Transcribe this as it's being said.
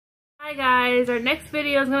Hi guys, our next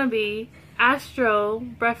video is gonna be Astro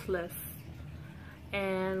Breathless.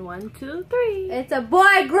 And 1, 2, 3. It's a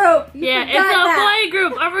boy group. Yeah, it's a boy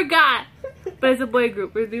group. I forgot. But it's a boy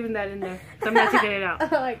group. We're leaving that in there. So I'm not taking it out. Oh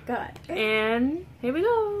my god. And here we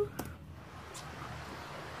go.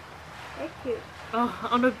 They're cute. Oh,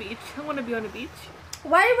 on the beach. I want to be on the beach.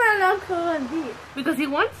 Why do you want to go on the beach? Because he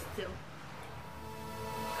wants to.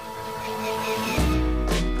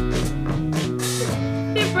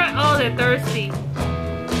 Oh, they're thirsty.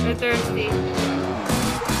 They're thirsty.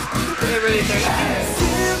 They're really thirsty.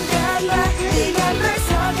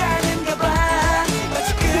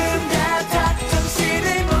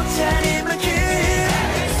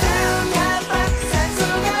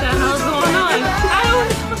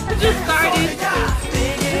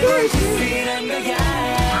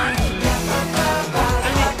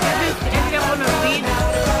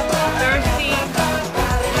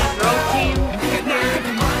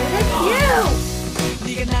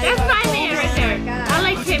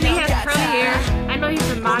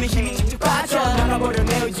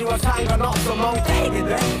 상관없어 멍때리게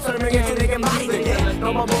돼 설명해주니까 말이 되게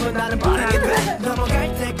너만 보면 나는 바르게 돼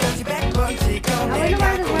넘어갈 때까지 100번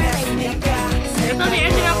지켜내가고 했으니까 It's on the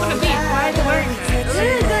ending up on the beach. Why is it wearing that? This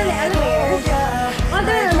is the elevator. Oh,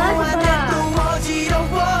 they're in the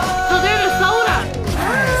So there's a soda.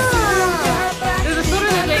 There's a soda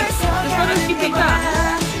that like, the soda she picked up.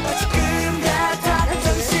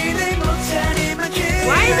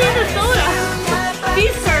 Why is it the soda?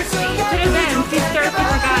 She's thirsty. Could have been. She's thirsty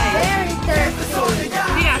for guys. Very thirsty.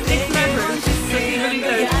 She got 6 members, so she's really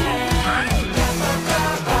thirsty. I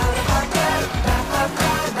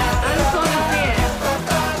just don't understand.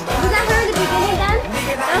 Was that her in the beginning then?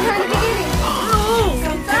 That was her in the beginning. Oh!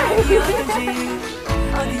 I'm sorry.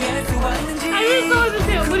 I just don't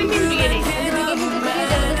understand. What do you mean beginning? In the beginning,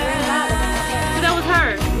 So that was her.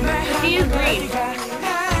 She is green.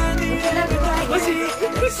 What's she?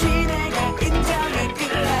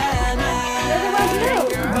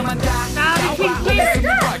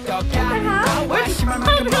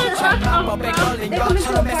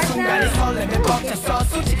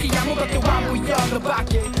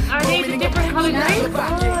 Are they the different color drinks?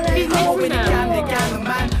 He's mixing them.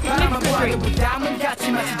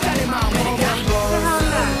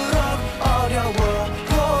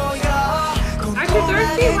 Aren't you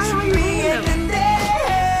thirsty? Why are you eating them?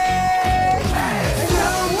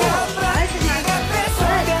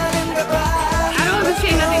 I don't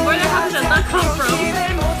understand nothing. Where the hell did the duck come from?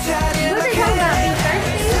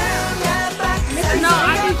 No,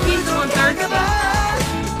 I think she's the one thirsty.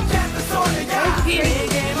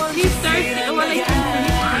 She's thirsty. Oh, well, like,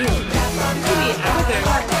 maybe after.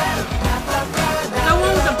 The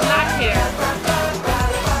one with the black hair.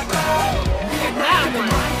 That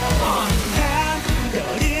one.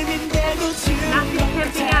 Now she's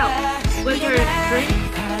camping out with her drink.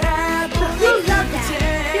 She would love that.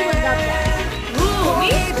 She would love that. Ooh, me?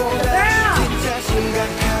 Girl! She would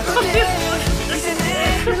love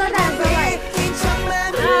that in real life.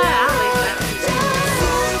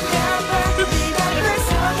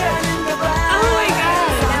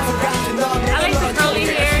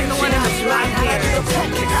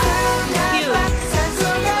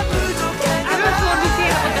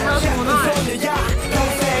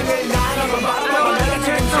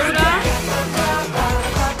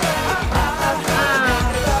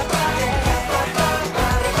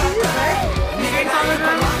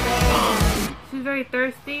 Very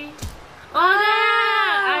thirsty. Oh,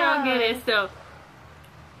 I don't get it. So,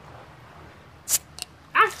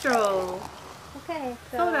 Astro. Okay,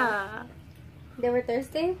 so Soda. they were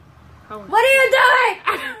thirsty? Oh. What are you doing?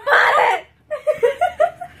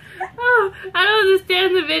 Oh, I don't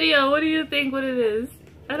understand the video. What do you think what it is?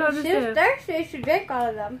 I don't She was understand. thirsty. You should drink all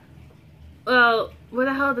of them. Well, where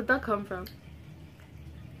the hell did the duck come from?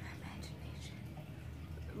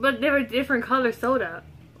 But they were different color soda.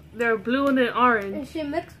 They're blue and then orange. And she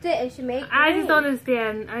mixed it and she made green. I just don't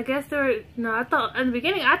understand. I guess they were, no, I thought, in the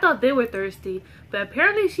beginning, I thought they were thirsty. But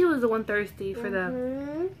apparently she was the one thirsty for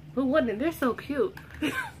them. Who wouldn't? They're so cute.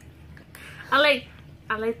 I like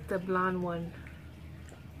the blonde one.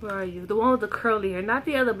 Where are you? The one with the curly hair. Not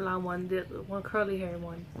the other blonde one. The one curly hair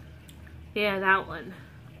one. Yeah, that one.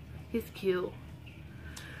 He's cute.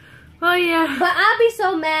 Oh yeah. But I'll be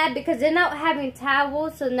so mad because they're not having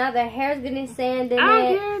towels, so now their hair's getting sand in it. I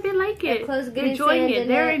don't care. They like it. Their clothes getting enjoying sand it. in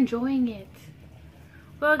They're it. enjoying it.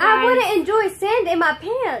 Well, guys. I wouldn't enjoy sand in my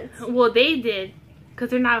pants. Well, they did. Because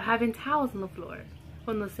they're not having towels on the floor.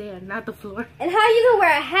 On the sand, not the floor. And how are you going to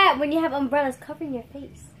wear a hat when you have umbrellas covering your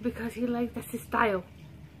face? Because he likes, that's his style.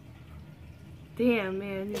 Damn,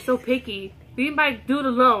 man. You're so picky. You might do it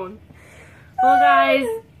alone. Well, guys,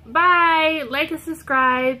 bye. Like and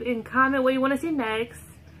subscribe and comment what you want to see next.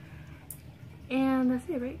 And that's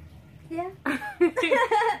it, right? Yeah.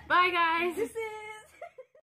 Bye, guys. This is